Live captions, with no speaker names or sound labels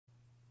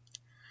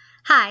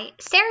Hi,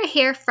 Sarah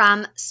here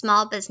from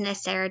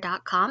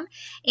smallbusinesssarah.com,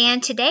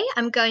 and today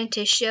I'm going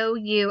to show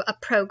you a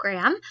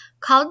program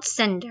called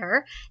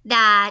Synder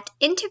that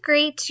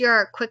integrates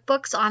your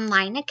QuickBooks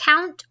Online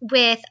account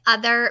with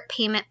other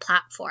payment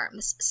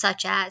platforms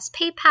such as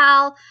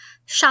PayPal,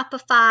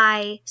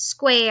 Shopify,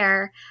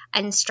 Square,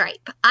 and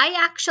Stripe. I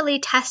actually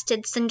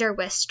tested Synder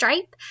with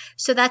Stripe,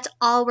 so that's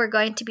all we're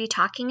going to be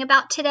talking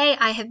about today.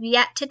 I have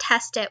yet to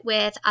test it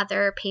with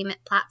other payment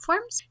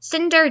platforms.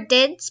 Synder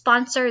did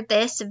sponsor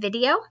this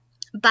video,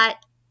 but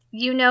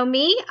you know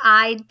me,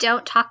 I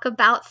don't talk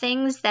about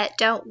things that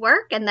don't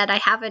work and that I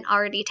haven't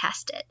already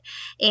tested.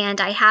 And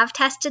I have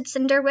tested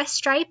Synder with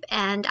Stripe,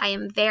 and I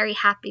am very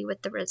happy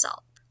with the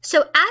result.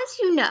 So as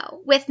you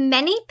know, with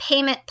many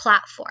payment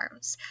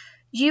platforms,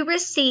 you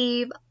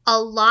receive a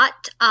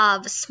lot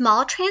of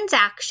small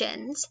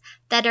transactions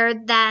that are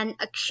then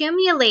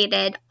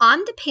accumulated on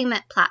the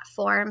payment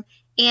platform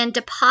and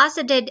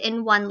deposited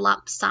in one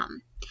lump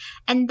sum.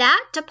 And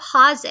that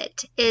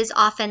deposit is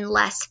often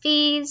less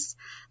fees,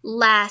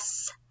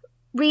 less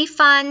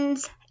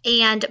refunds,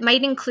 and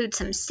might include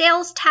some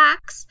sales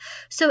tax.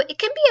 So it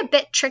can be a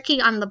bit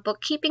tricky on the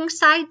bookkeeping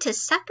side to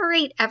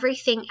separate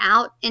everything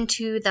out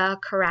into the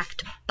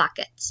correct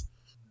buckets.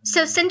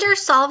 So Synder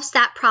solves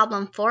that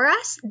problem for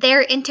us.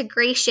 Their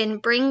integration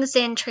brings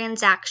in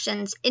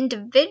transactions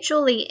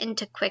individually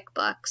into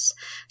QuickBooks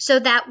so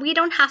that we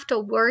don't have to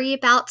worry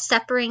about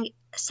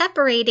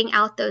separating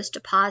out those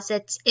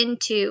deposits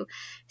into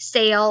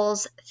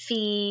sales,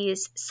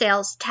 fees,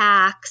 sales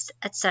tax,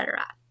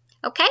 etc.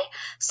 Okay,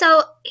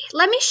 so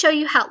let me show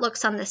you how it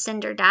looks on the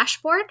Synder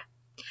dashboard.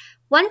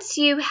 Once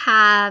you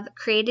have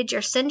created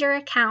your Synder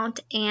account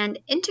and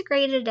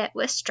integrated it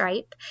with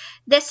Stripe,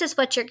 this is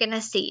what you're going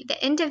to see.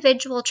 The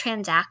individual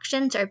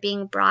transactions are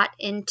being brought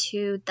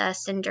into the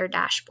Synder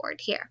dashboard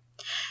here.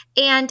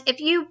 And if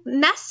you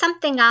mess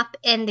something up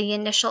in the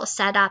initial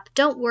setup,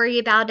 don't worry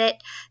about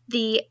it.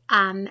 The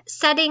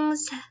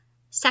settings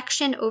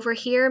section over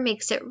here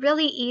makes it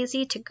really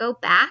easy to go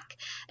back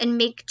and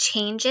make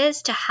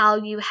changes to how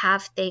you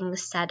have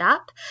things set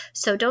up.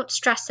 So don't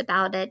stress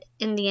about it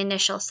in the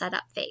initial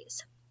setup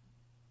phase.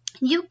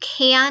 You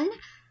can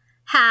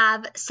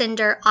have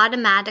Synder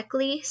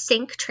automatically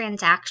sync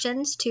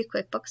transactions to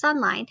QuickBooks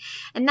Online,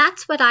 and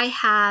that's what I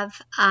have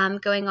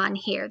going on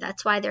here.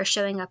 That's why they're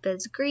showing up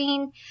as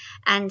green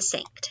and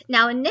synced.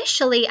 Now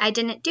initially I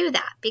didn't do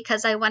that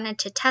because I wanted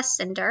to test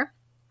Synder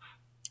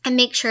and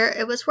make sure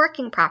it was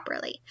working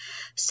properly.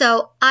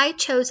 So I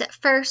chose at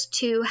first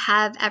to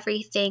have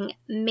everything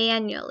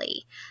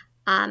manually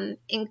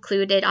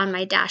included on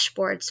my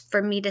dashboards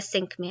for me to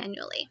sync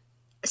manually.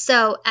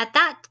 So at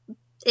that,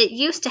 it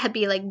used to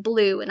be like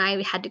blue and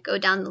I had to go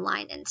down the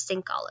line and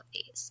sync all of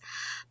these.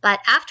 But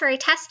after I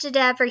tested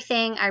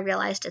everything, I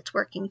realized it's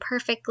working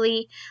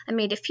perfectly. I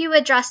made a few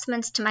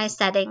adjustments to my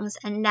settings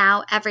and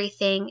now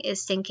everything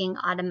is syncing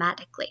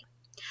automatically.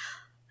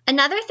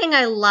 Another thing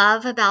I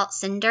love about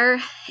Synder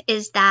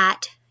is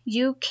that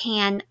you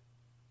can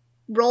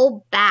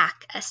roll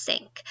back a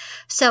sync.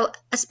 So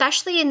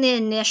especially in the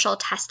initial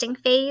testing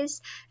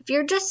phase, if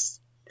you're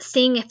just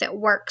seeing if it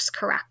works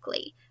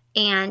correctly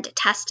and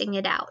testing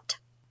it out,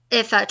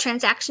 if a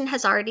transaction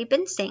has already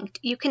been synced,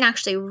 you can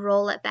actually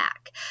roll it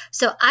back.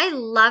 So I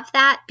love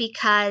that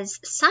because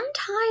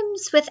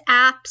sometimes with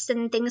apps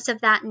and things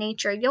of that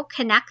nature, you'll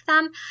connect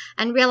them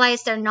and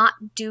realize they're not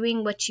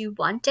doing what you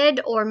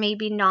wanted or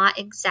maybe not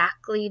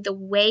exactly the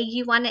way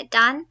you want it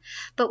done.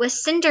 But with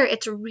Synder,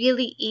 it's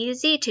really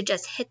easy to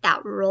just hit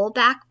that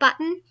rollback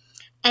button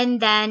and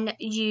then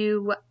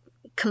you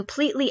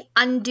completely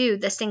undo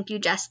the sync you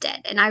just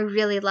did, and I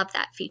really love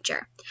that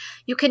feature.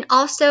 You can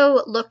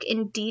also look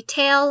in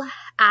detail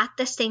at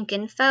the sync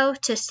info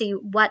to see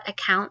what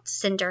account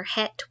Synder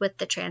hit with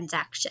the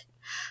transaction.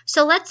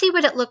 So let's see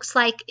what it looks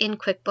like in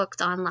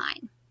QuickBooks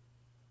Online.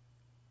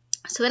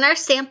 So in our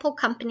sample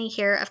company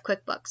here of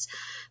QuickBooks,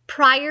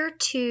 prior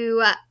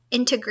to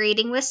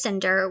integrating with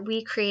Synder,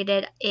 we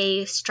created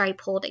a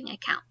Stripe holding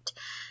account.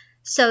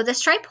 So the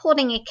Stripe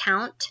holding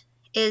account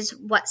is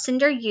what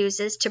Synder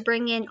uses to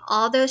bring in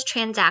all those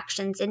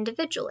transactions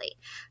individually.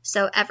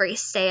 So every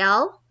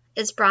sale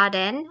is brought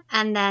in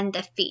and then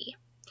the fee.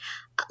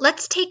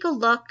 Let's take a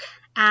look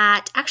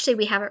at, actually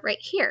we have it right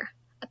here,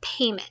 a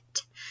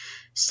payment.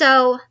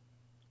 So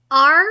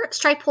our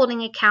Stripe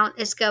holding account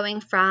is going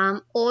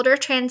from older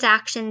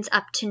transactions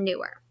up to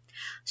newer.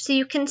 So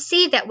you can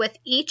see that with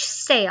each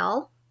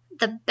sale,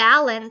 the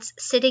balance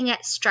sitting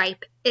at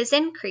Stripe is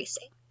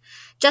increasing.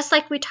 Just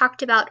like we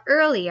talked about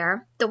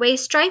earlier, the way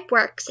Stripe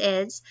works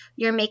is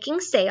you're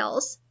making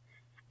sales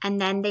and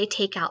then they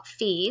take out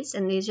fees,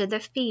 and these are the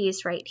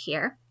fees right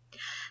here.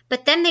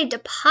 But then they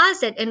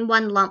deposit in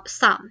one lump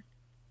sum.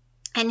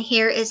 And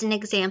here is an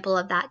example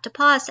of that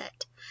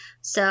deposit.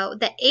 So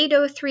the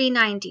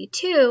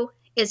 $803.92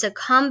 is a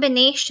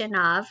combination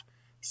of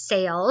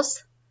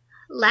sales,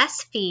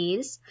 less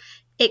fees.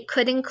 It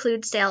could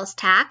include sales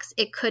tax.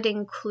 It could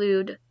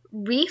include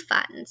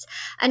refunds,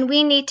 and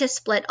we need to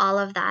split all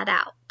of that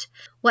out.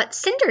 What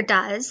Synder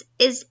does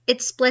is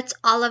it splits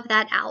all of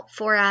that out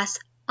for us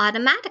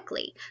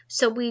automatically.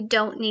 So we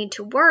don't need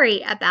to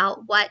worry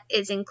about what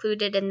is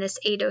included in this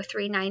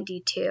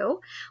 $803.92.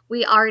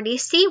 We already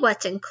see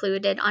what's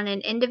included on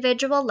an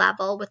individual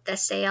level with the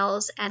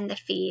sales and the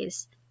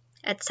fees,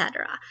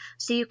 etc.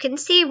 So you can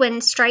see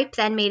when Stripe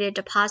then made a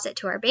deposit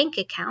to our bank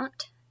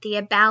account,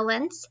 the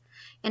balance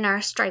in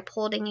our Stripe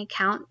holding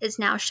account is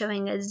now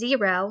showing a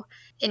 0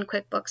 in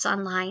QuickBooks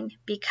Online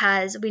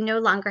because we no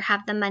longer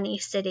have the money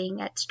sitting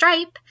at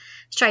Stripe.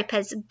 Stripe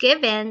has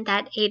given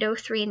that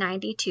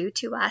 $803.92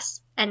 to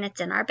us, and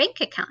it's in our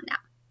bank account now.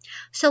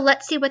 So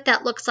let's see what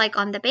that looks like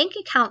on the bank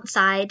account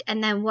side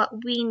and then what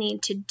we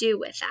need to do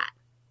with that.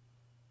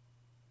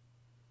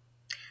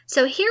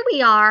 So here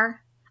we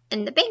are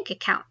in the bank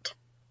account.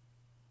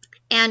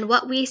 And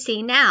what we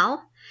see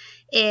now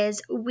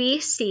is we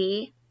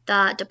see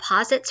the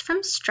deposits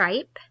from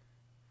Stripe,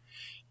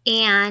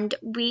 and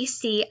we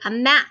see a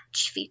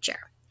match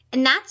feature.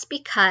 And that's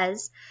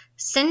because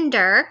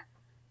Synder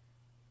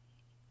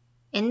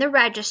in the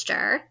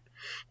register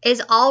is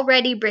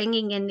already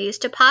bringing in these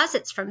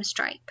deposits from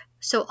Stripe.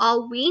 So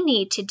all we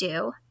need to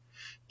do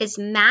is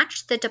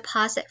match the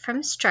deposit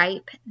from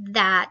Stripe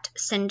that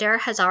Synder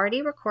has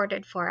already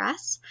recorded for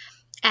us,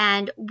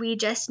 and we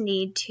just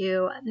need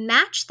to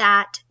match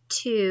that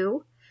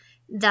to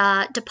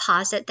the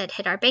deposit that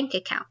hit our bank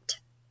account.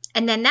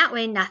 And then that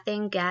way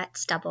nothing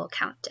gets double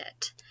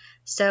counted.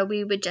 So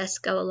we would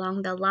just go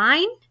along the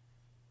line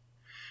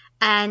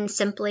and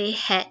simply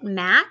hit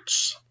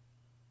match.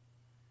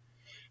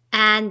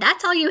 And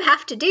that's all you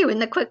have to do in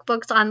the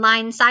QuickBooks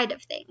Online side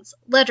of things.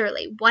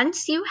 Literally,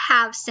 once you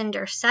have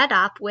Synder set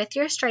up with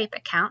your Stripe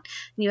account,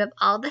 and you have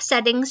all the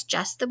settings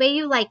just the way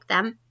you like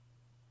them,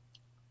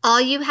 all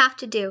you have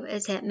to do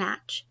is hit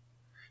match.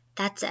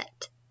 That's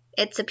it.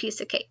 It's a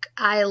piece of cake.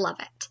 I love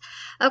it.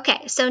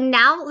 Okay, so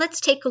now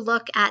let's take a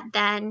look at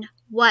then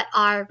what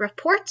our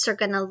reports are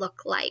going to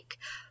look like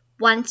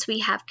once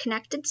we have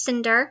connected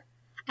Synder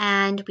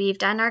and we've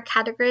done our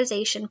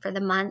categorization for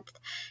the month.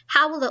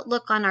 How will it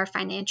look on our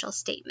financial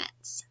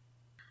statements?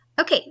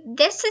 Okay,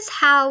 this is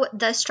how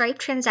the Stripe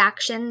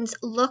transactions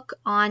look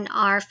on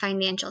our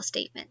financial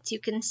statements. You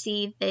can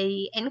see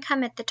the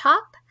income at the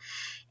top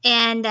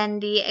and then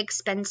the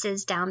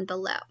expenses down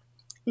below.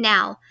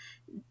 Now,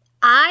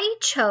 I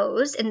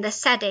chose in the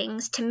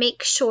settings to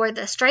make sure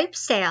the Stripe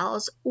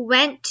sales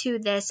went to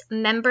this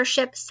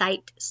membership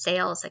site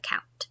sales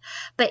account.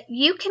 But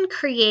you can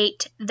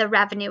create the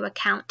revenue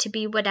account to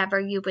be whatever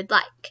you would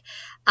like,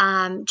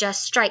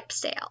 just Stripe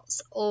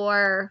sales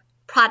or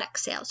product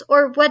sales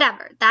or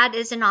whatever. That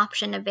is an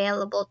option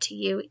available to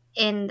you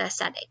in the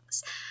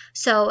settings.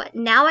 So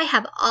now I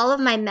have all of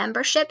my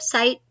membership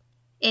site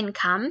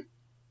income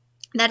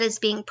that is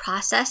being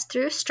processed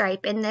through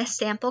Stripe in this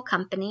sample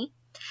company.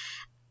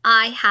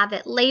 I have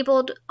it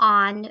labeled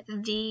on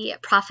the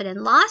profit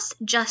and loss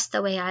just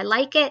the way I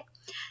like it,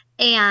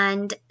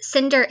 and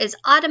Synder is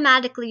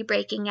automatically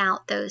breaking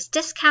out those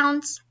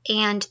discounts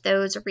and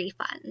those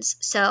refunds.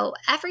 So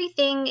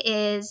everything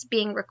is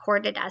being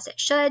recorded as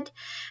it should.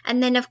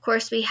 And then of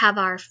course we have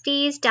our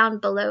fees down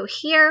below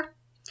here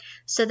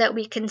so that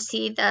we can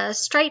see the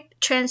Stripe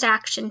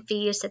transaction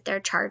fees that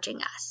they're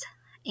charging us.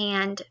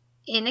 And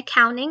in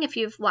accounting, if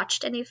you've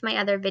watched any of my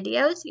other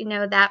videos, you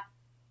know that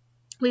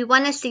we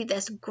want to see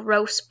this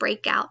gross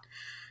breakout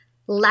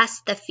less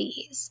the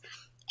fees.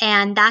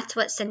 And that's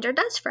what Synder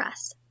does for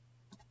us.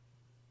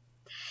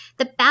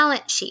 The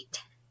balance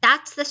sheet,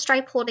 that's the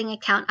Stripe holding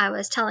account I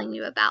was telling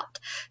you about.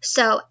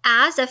 So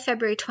as of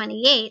February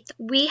 28th,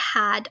 we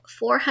had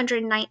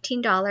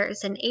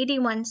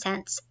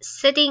 $419.81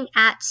 sitting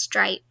at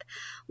Stripe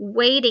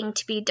waiting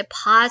to be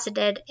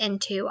deposited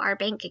into our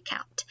bank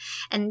account.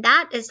 And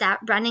that is that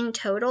running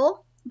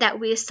total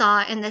that we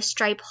saw in the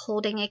Stripe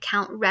holding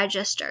account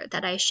register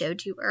that I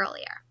showed you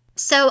earlier.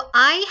 So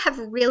I have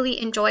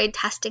really enjoyed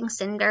testing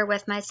Synder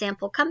with my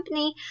sample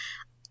company.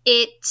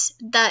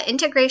 The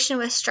integration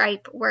with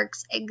Stripe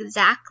works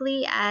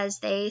exactly as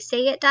they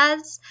say it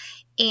does,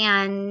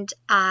 and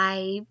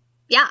I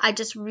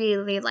just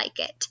really like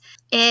it.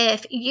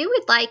 If you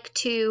would like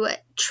to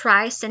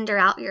try Synder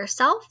out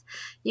yourself,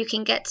 you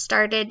can get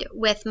started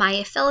with my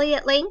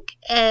affiliate link.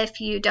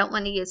 If you don't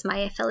want to use my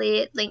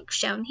affiliate link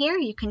shown here,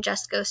 you can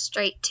just go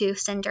straight to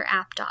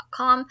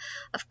synderapp.com.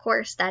 Of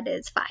course, that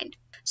is fine.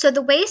 So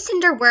the way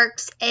Synder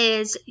works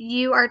is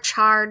you are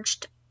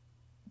charged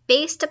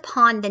based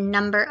upon the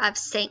number of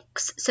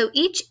syncs. So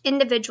each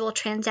individual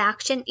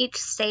transaction, each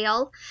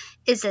sale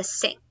is a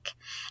sync.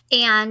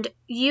 And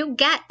you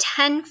get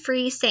 10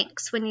 free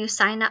syncs when you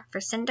sign up for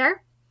Synder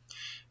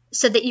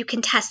so that you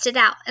can test it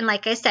out. And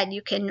like I said,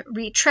 you can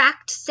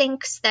retract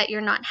syncs that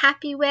you're not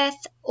happy with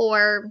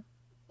or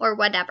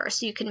whatever.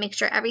 So you can make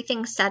sure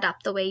everything's set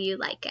up the way you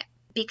like it.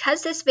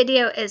 Because this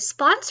video is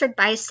sponsored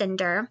by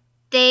Synder,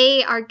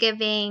 they are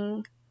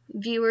giving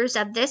viewers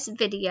of this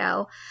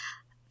video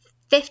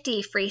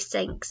 50 free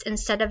syncs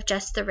instead of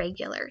just the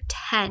regular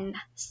 10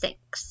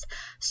 syncs.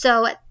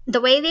 So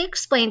the way they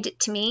explained it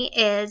to me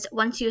is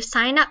once you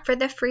sign up for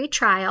the free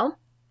trial,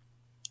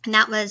 and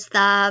that was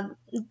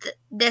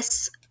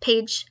this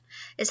page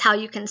is how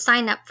you can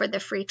sign up for the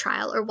free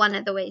trial, or one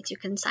of the ways you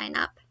can sign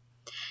up.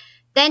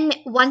 Then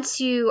once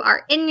you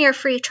are in your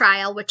free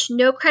trial, which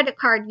no credit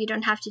card, you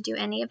don't have to do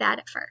any of that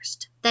at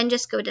first. Then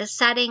just go to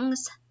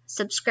Settings,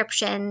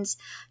 Subscriptions,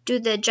 do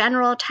the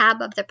General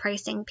tab of the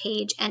pricing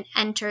page, and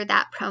enter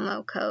that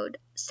promo code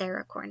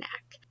Sarah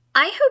Cornack.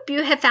 I hope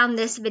you have found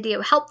this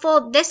video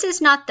helpful. This is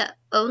not the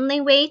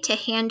only way to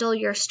handle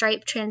your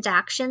Stripe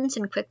transactions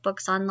in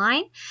QuickBooks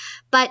Online,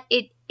 but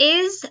it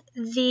is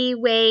the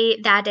way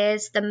that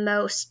is the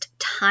most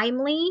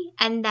timely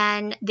and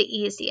then the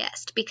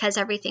easiest because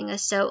everything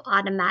is so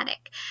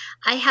automatic.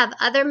 I have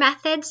other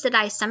methods that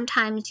I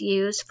sometimes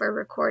use for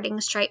recording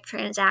Stripe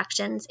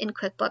transactions in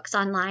QuickBooks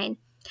Online,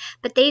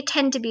 but they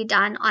tend to be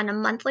done on a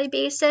monthly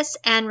basis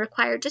and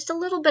require just a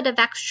little bit of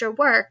extra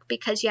work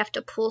because you have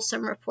to pull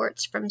some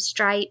reports from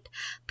Stripe,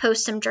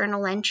 post some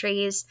journal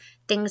entries,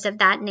 things of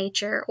that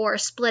nature, or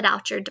split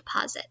out your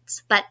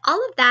deposits. But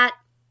all of that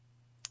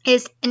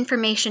is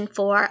information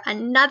for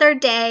another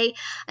day,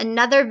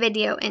 another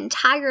video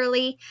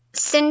entirely.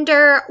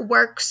 Synder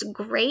works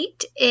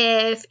great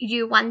if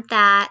you want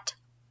that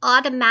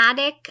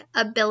automatic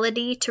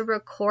ability to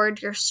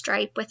record your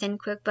Stripe within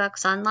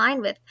QuickBooks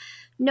Online with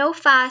no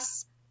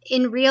fuss,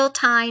 in real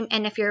time,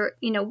 and if you're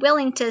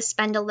willing to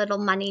spend a little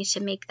money to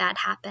make that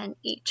happen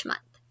each month.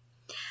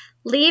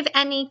 Leave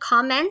any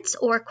comments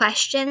or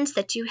questions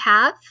that you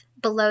have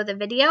below the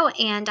video,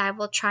 and I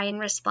will try and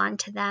respond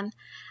to them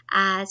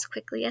as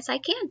quickly as I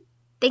can.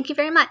 Thank you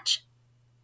very much.